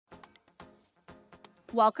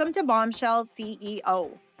Welcome to Bombshell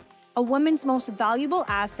CEO. A woman's most valuable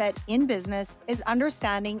asset in business is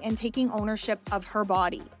understanding and taking ownership of her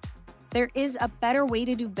body. There is a better way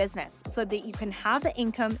to do business so that you can have the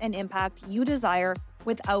income and impact you desire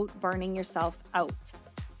without burning yourself out.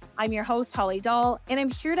 I'm your host, Holly Dahl, and I'm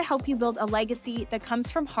here to help you build a legacy that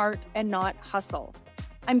comes from heart and not hustle.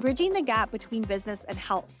 I'm bridging the gap between business and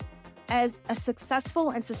health, as a successful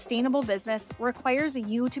and sustainable business requires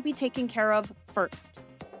you to be taken care of first.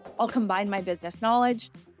 I'll combine my business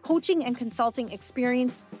knowledge, coaching and consulting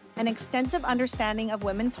experience, and extensive understanding of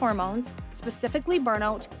women's hormones, specifically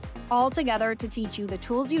burnout, all together to teach you the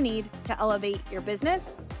tools you need to elevate your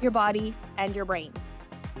business, your body, and your brain.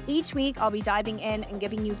 Each week, I'll be diving in and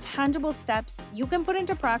giving you tangible steps you can put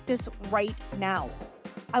into practice right now.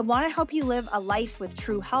 I want to help you live a life with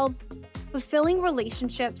true health, fulfilling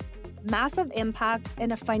relationships, massive impact,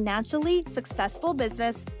 and a financially successful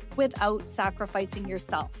business without sacrificing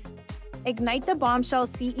yourself. Ignite the Bombshell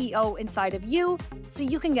CEO inside of you so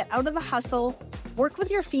you can get out of the hustle, work with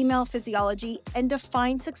your female physiology, and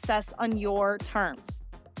define success on your terms.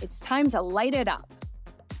 It's time to light it up.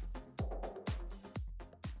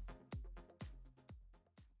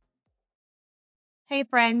 Hey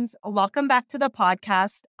friends, welcome back to the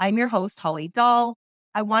podcast. I'm your host, Holly Dahl.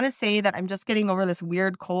 I want to say that I'm just getting over this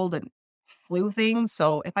weird cold and flu thing.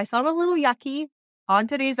 So if I sound a little yucky on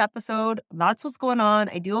today's episode, that's what's going on.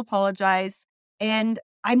 I do apologize. And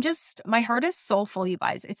my heart is so full, you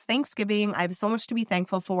guys. It's Thanksgiving. I have so much to be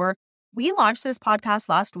thankful for. We launched this podcast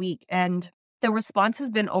last week and the response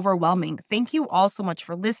has been overwhelming. Thank you all so much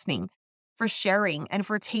for listening, for sharing, and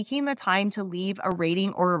for taking the time to leave a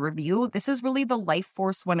rating or a review. This is really the life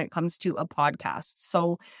force when it comes to a podcast.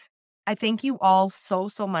 So I thank you all so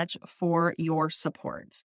much for your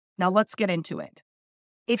support. Now let's get into it.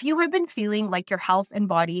 If you have been feeling like your health and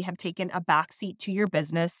body have taken a backseat to your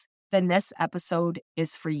business, then this episode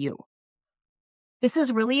is for you. This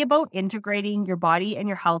is really about integrating your body and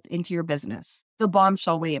your health into your business, the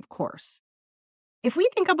Bombshell way, of course. If we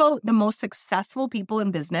think about the most successful people in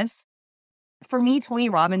business, for me, Tony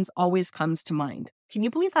Robbins always comes to mind. Can you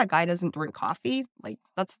believe that guy doesn't drink coffee? Like,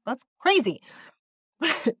 that's crazy.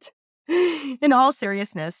 But in all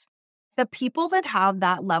seriousness, the people that have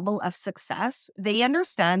that level of success, they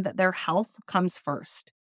understand that their health comes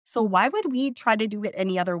first. So why would we try to do it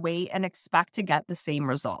any other way and expect to get the same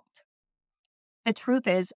result? The truth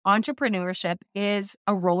is, entrepreneurship is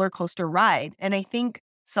a roller coaster ride. And I think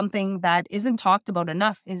something that isn't talked about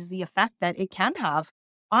enough is the effect that it can have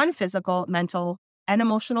on physical, mental, and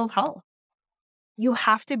emotional health. You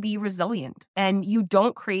have to be resilient, and you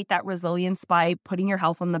don't create that resilience by putting your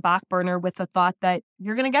health on the back burner with the thought that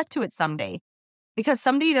you're going to get to it someday, because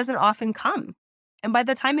someday doesn't often come. And by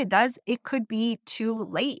the time it does, it could be too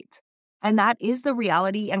late. And that is the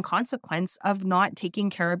reality and consequence of not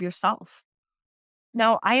taking care of yourself.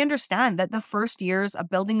 Now, I understand that the first years of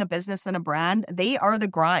building a business and a brand, they are the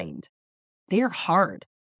grind. They are hard.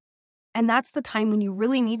 And that's the time when you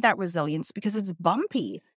really need that resilience because it's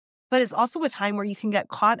bumpy. But it's also a time where you can get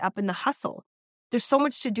caught up in the hustle. There's so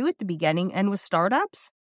much to do at the beginning. And with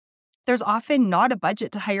startups, there's often not a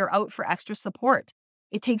budget to hire out for extra support.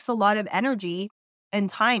 It takes a lot of energy and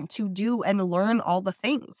time to do and learn all the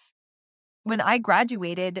things. When I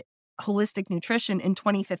graduated holistic nutrition in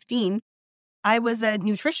 2015, I was a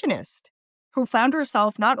nutritionist who found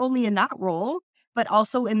herself not only in that role, but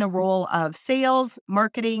also in the role of sales,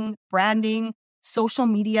 marketing, branding, social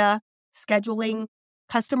media, scheduling,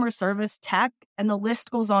 customer service, tech, and the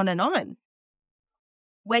list goes on and on.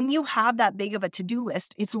 When you have that big of a to-do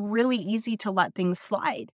list, it's really easy to let things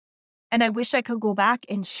slide. And I wish I could go back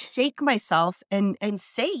and shake myself and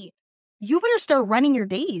say, you better start running your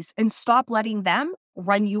days and stop letting them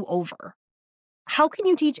run you over. How can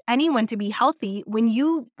you teach anyone to be healthy when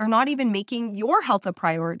you are not even making your health a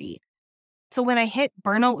priority? So when I hit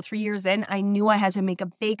burnout 3 years in, I knew I had to make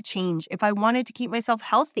a big change if I wanted to keep myself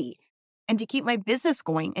healthy and to keep my business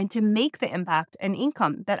going and to make the impact and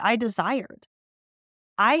income that I desired.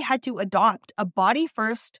 I had to adopt a body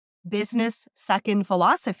first, business second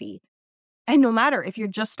philosophy. And no matter if you're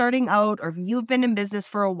just starting out or if you've been in business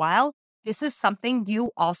for a while, this is something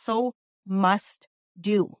you also must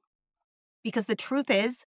do. Because the truth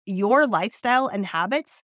is, your lifestyle and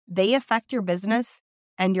habits, they affect your business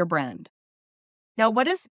and your brand. Now, what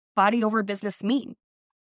does body over business mean?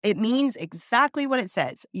 It means exactly what it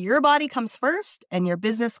says. Your body comes first and your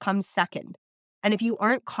business comes second. And if you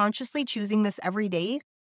aren't consciously choosing this every day,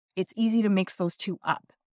 it's easy to mix those two up.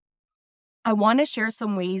 I want to share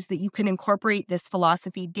some ways that you can incorporate this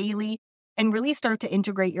philosophy daily and really start to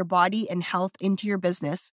integrate your body and health into your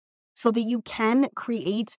business so that you can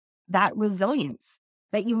create that resilience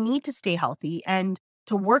that you need to stay healthy and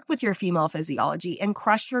to work with your female physiology and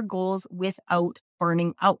crush your goals without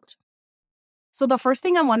burning out. So the first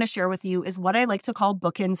thing I want to share with you is what I like to call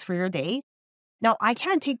bookends for your day. Now, I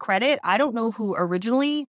can't take credit. I don't know who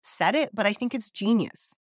originally said it, but I think it's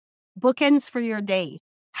genius. Bookends for your day.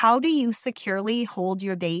 How do you securely hold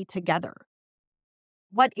your day together?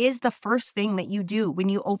 What is the first thing that you do when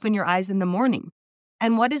you open your eyes in the morning?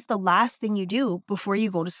 And what is the last thing you do before you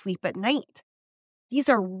go to sleep at night? These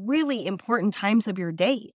are really important times of your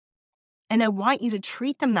day. And I want you to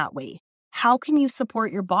treat them that way. How can you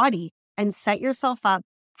support your body and set yourself up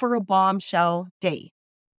for a bombshell day?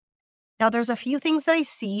 Now, there's a few things that I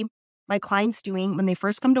see my clients doing when they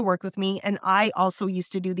first come to work with me, and I also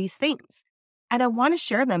used to do these things. And I want to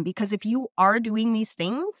share them because if you are doing these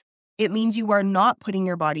things, it means you are not putting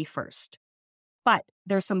your body first. But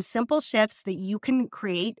there's some simple shifts that you can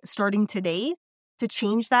create starting today to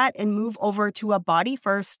change that and move over to a body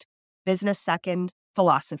first, business second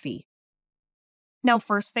philosophy. Now,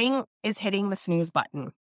 first thing is hitting the snooze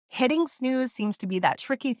button. Hitting snooze seems to be that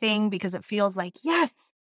tricky thing because it feels like,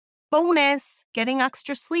 yes, bonus, getting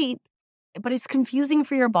extra sleep, but it's confusing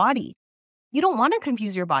for your body. You don't want to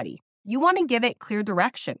confuse your body. You want to give it clear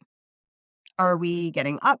direction. Are we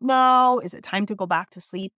getting up now? Is it time to go back to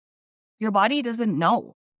sleep? Your body doesn't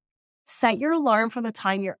know. Set your alarm for the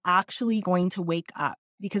time you're actually going to wake up,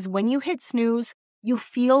 because when you hit snooze, you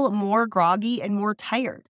feel more groggy and more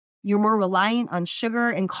tired. You're more reliant on sugar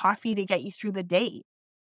and coffee to get you through the day.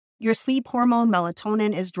 Your sleep hormone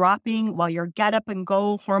melatonin is dropping while your get up and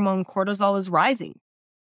go hormone cortisol is rising.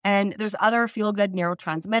 And there's other feel-good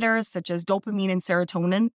neurotransmitters such as dopamine and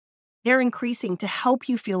serotonin. They're increasing to help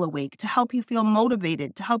you feel awake, to help you feel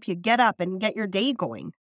motivated, to help you get up and get your day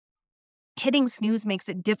going. Hitting snooze makes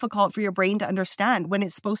it difficult for your brain to understand when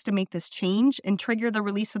it's supposed to make this change and trigger the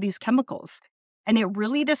release of these chemicals. And it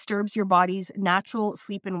really disturbs your body's natural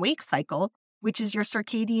sleep and wake cycle, which is your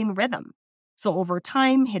circadian rhythm. So over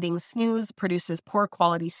time, hitting snooze produces poor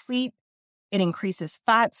quality sleep. It increases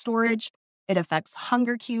fat storage. It affects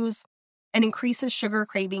hunger cues and increases sugar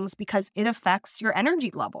cravings because it affects your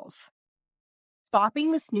energy levels.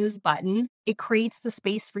 Stopping the snooze button, it creates the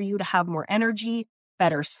space for you to have more energy,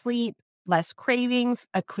 better sleep, less cravings,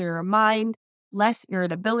 a clearer mind, less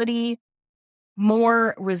irritability,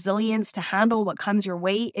 more resilience to handle what comes your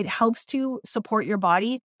way. It helps to support your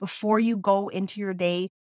body before you go into your day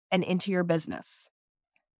and into your business.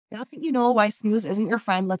 Now that you know why snooze isn't your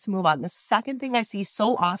friend, let's move on. The second thing I see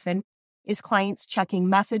so often is clients checking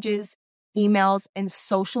messages, emails, and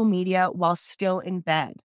social media while still in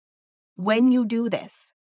bed. When you do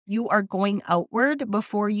this, you are going outward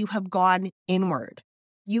before you have gone inward.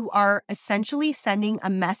 You are essentially sending a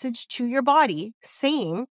message to your body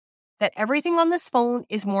saying that everything on this phone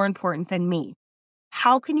is more important than me.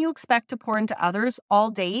 How can you expect to pour into others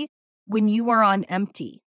all day when you are on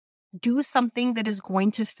empty? Do something that is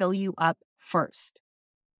going to fill you up first.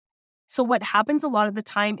 So what happens a lot of the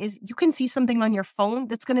time is you can see something on your phone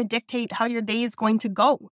that's going to dictate how your day is going to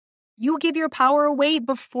go. You give your power away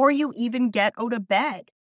before you even get out of bed.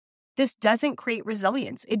 This doesn't create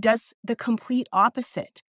resilience. It does the complete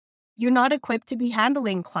opposite. You're not equipped to be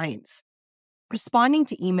handling clients, responding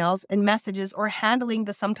to emails and messages, or handling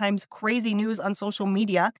the sometimes crazy news on social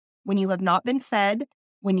media when you have not been fed,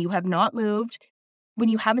 when you have not moved, when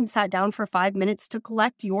you haven't sat down for 5 minutes to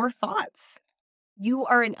collect your thoughts. You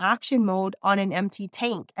are in action mode on an empty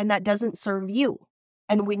tank, and that doesn't serve you.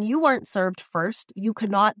 And when you aren't served first, you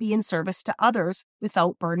cannot be in service to others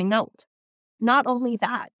without burning out. Not only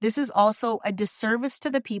that, this is also a disservice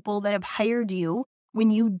to the people that have hired you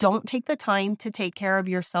when you don't take the time to take care of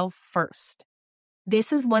yourself first.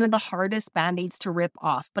 This is one of the hardest band-aids to rip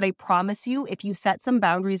off, but I promise you, if you set some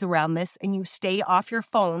boundaries around this and you stay off your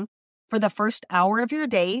phone for the first hour of your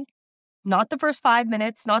day, not the first 5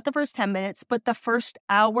 minutes, not the first 10 minutes, but the first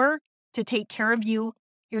hour to take care of you,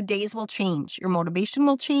 your days will change. Your motivation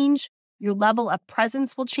will change. Your level of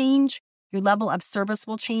presence will change. Your level of service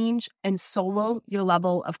will change. And so will your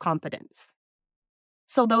level of confidence.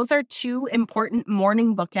 So those are two important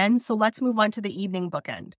morning bookends. So let's move on to the evening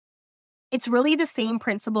bookend. It's really the same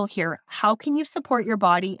principle here. How can you support your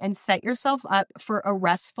body and set yourself up for a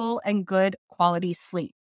restful and good quality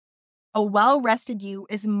sleep? A well-rested you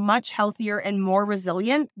is much healthier and more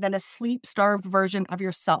resilient than a sleep-starved version of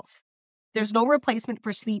yourself. There's no replacement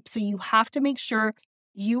for sleep, so you have to make sure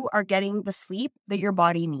you are getting the sleep that your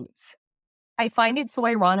body needs. I find it so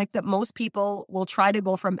ironic that most people will try to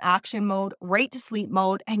go from action mode right to sleep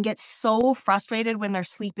mode and get so frustrated when their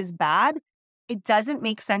sleep is bad. It doesn't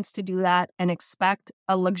make sense to do that and expect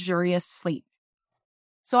a luxurious sleep.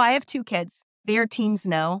 So I have 2 kids. They are teens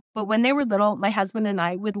now, but when they were little, my husband and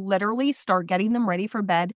I would literally start getting them ready for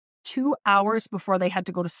bed 2 hours before they had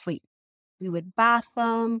to go to sleep. We would bath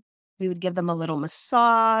them. We would give them a little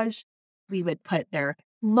massage. We would put their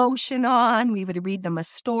lotion on. We would read them a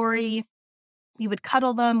story. We would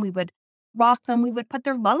cuddle them. We would rock them. We would put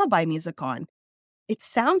their lullaby music on. It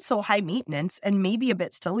sounds so high maintenance and maybe a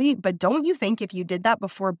bit silly, but don't you think if you did that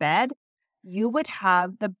before bed, you would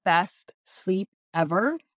have the best sleep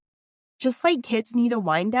ever? Just like kids need a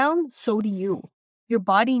wind down, so do you. Your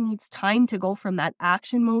body needs time to go from that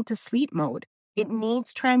action mode to sleep mode. It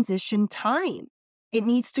needs transition time. It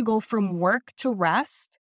needs to go from work to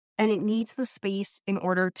rest, and it needs the space in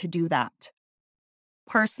order to do that.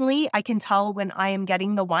 Personally, I can tell when I am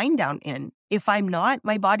getting the wind down in. If I'm not,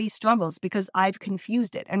 my body struggles because I've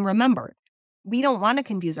confused it. And remember, we don't want to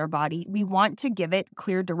confuse our body. We want to give it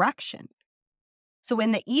clear direction. So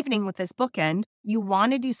in the evening with this bookend, you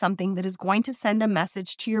want to do something that is going to send a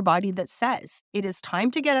message to your body that says it is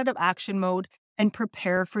time to get out of action mode and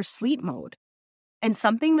prepare for sleep mode. And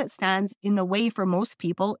something that stands in the way for most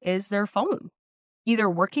people is their phone, either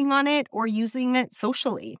working on it or using it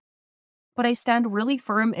socially. But I stand really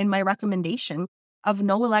firm in my recommendation of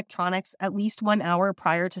no electronics at least 1 hour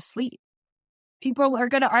prior to sleep. People are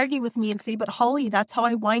going to argue with me and say, but Holly, that's how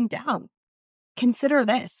I wind down. Consider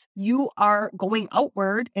this. You are going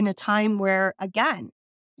outward in a time where, again,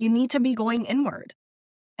 you need to be going inward.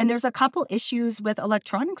 And there's a couple issues with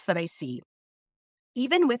electronics that I see.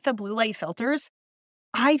 Even with the blue light filters,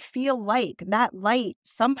 I feel like that light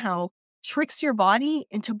somehow tricks your body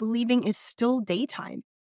into believing it's still daytime.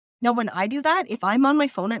 Now, when I do that, if I'm on my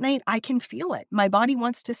phone at night, I can feel it. My body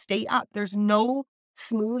wants to stay up. There's no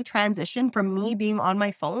smooth transition from me being on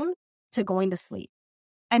my phone to going to sleep.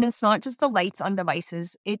 And it's not just the lights on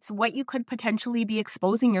devices. It's what you could potentially be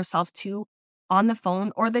exposing yourself to on the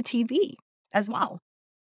phone or the TV as well.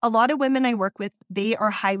 A lot of women I work with, they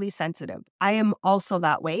are highly sensitive. I am also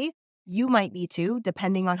that way. You might be too,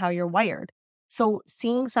 depending on how you're wired. So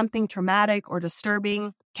seeing something traumatic or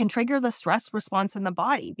disturbing can trigger the stress response in the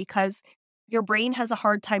body because your brain has a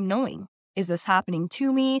hard time knowing, is this happening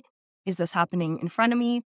to me? Is this happening in front of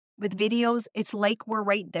me? With videos, it's like we're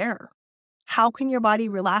right there. How can your body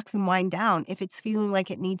relax and wind down if it's feeling like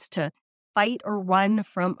it needs to fight or run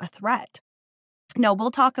from a threat? Now,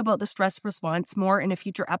 we'll talk about the stress response more in a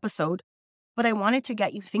future episode, but I wanted to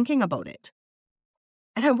get you thinking about it.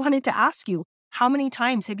 And I wanted to ask you, how many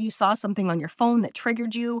times have you saw something on your phone that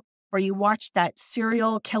triggered you, or you watched that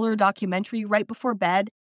serial killer documentary right before bed,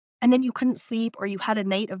 and then you couldn't sleep, or you had a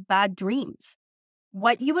night of bad dreams?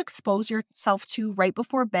 What you expose yourself to right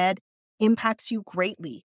before bed impacts you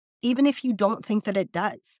greatly, even if you don't think that it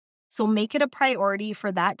does. So make it a priority for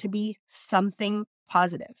that to be something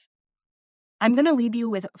positive. I'm going to leave you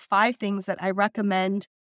with 5 things that I recommend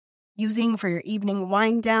using for your evening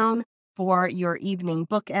wind down, for your evening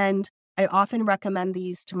bookend. I often recommend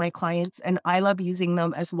these to my clients, and I love using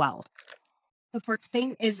them as well. The first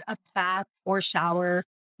thing is a bath or shower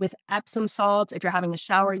with Epsom salts. If you're having a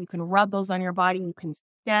shower, you can rub those on your body. You can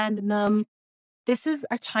stand in them. This is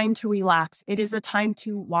a time to relax. It is a time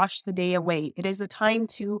to wash the day away. It is a time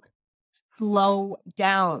to slow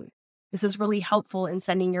down. This is really helpful in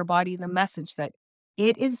sending your body the message that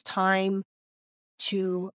it is time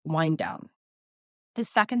to wind down. The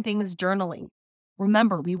second thing is journaling.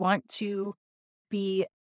 Remember, we want to be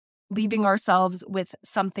leaving ourselves with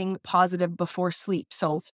something positive before sleep.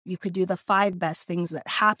 So you could do the 5 best things that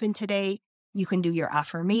happened today. You can do your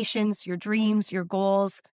affirmations, your dreams, your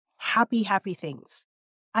goals, happy things.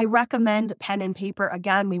 I recommend pen and paper.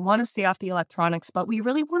 Again, we want to stay off the electronics, but we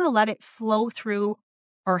really want to let it flow through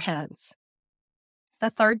our hands.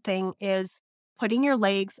 The third thing is putting your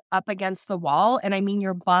legs up against the wall, and I mean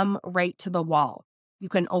your bum right to the wall. You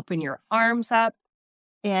can open your arms up.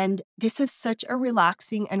 And this is such a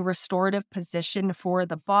relaxing and restorative position for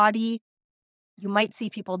the body. You might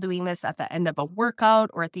see people doing this at the end of a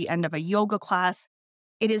workout or at the end of a yoga class.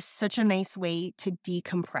 It is such a nice way to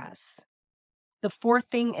decompress. The fourth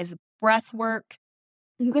thing is breath work.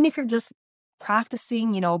 Even if you're just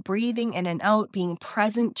practicing, breathing in and out, being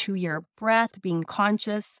present to your breath, being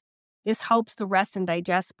conscious, this helps the rest and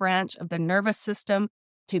digest branch of the nervous system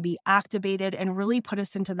to be activated and really put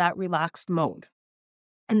us into that relaxed mode.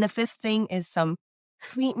 And the fifth thing is some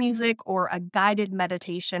sleep music or a guided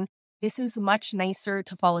meditation. This is much nicer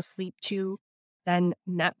to fall asleep to than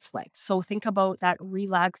Netflix. So think about that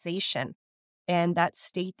relaxation and that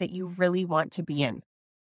state that you really want to be in.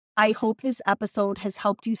 I hope this episode has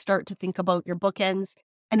helped you start to think about your bookends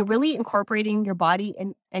and really incorporating your body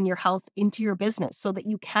and your health into your business so that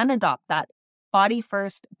you can adopt that body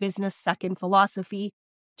first, business second philosophy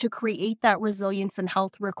to create that resilience and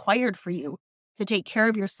health required for you to take care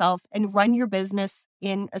of yourself and run your business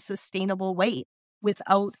in a sustainable way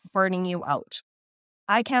without burning you out.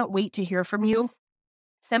 I can't wait to hear from you.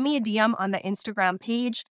 Send me a DM on the Instagram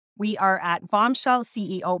page. We are at Bombshell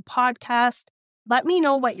CEO Podcast. Let me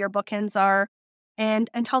know what your bookends are. And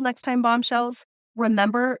until next time, Bombshells,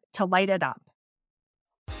 remember to light it up.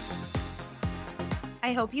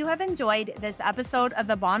 I hope you have enjoyed this episode of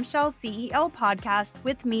the Bombshell CEO Podcast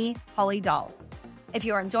with me, Holly Dahl. If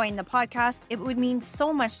you're enjoying the podcast, it would mean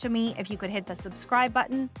so much to me if you could hit the subscribe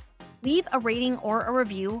button, leave a rating or a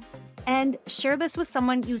review, and share this with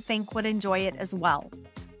someone you think would enjoy it as well.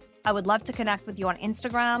 I would love to connect with you on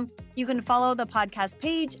Instagram. You can follow the podcast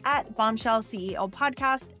page at Bombshell CEO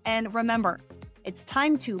Podcast. And remember, it's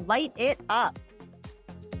time to light it up.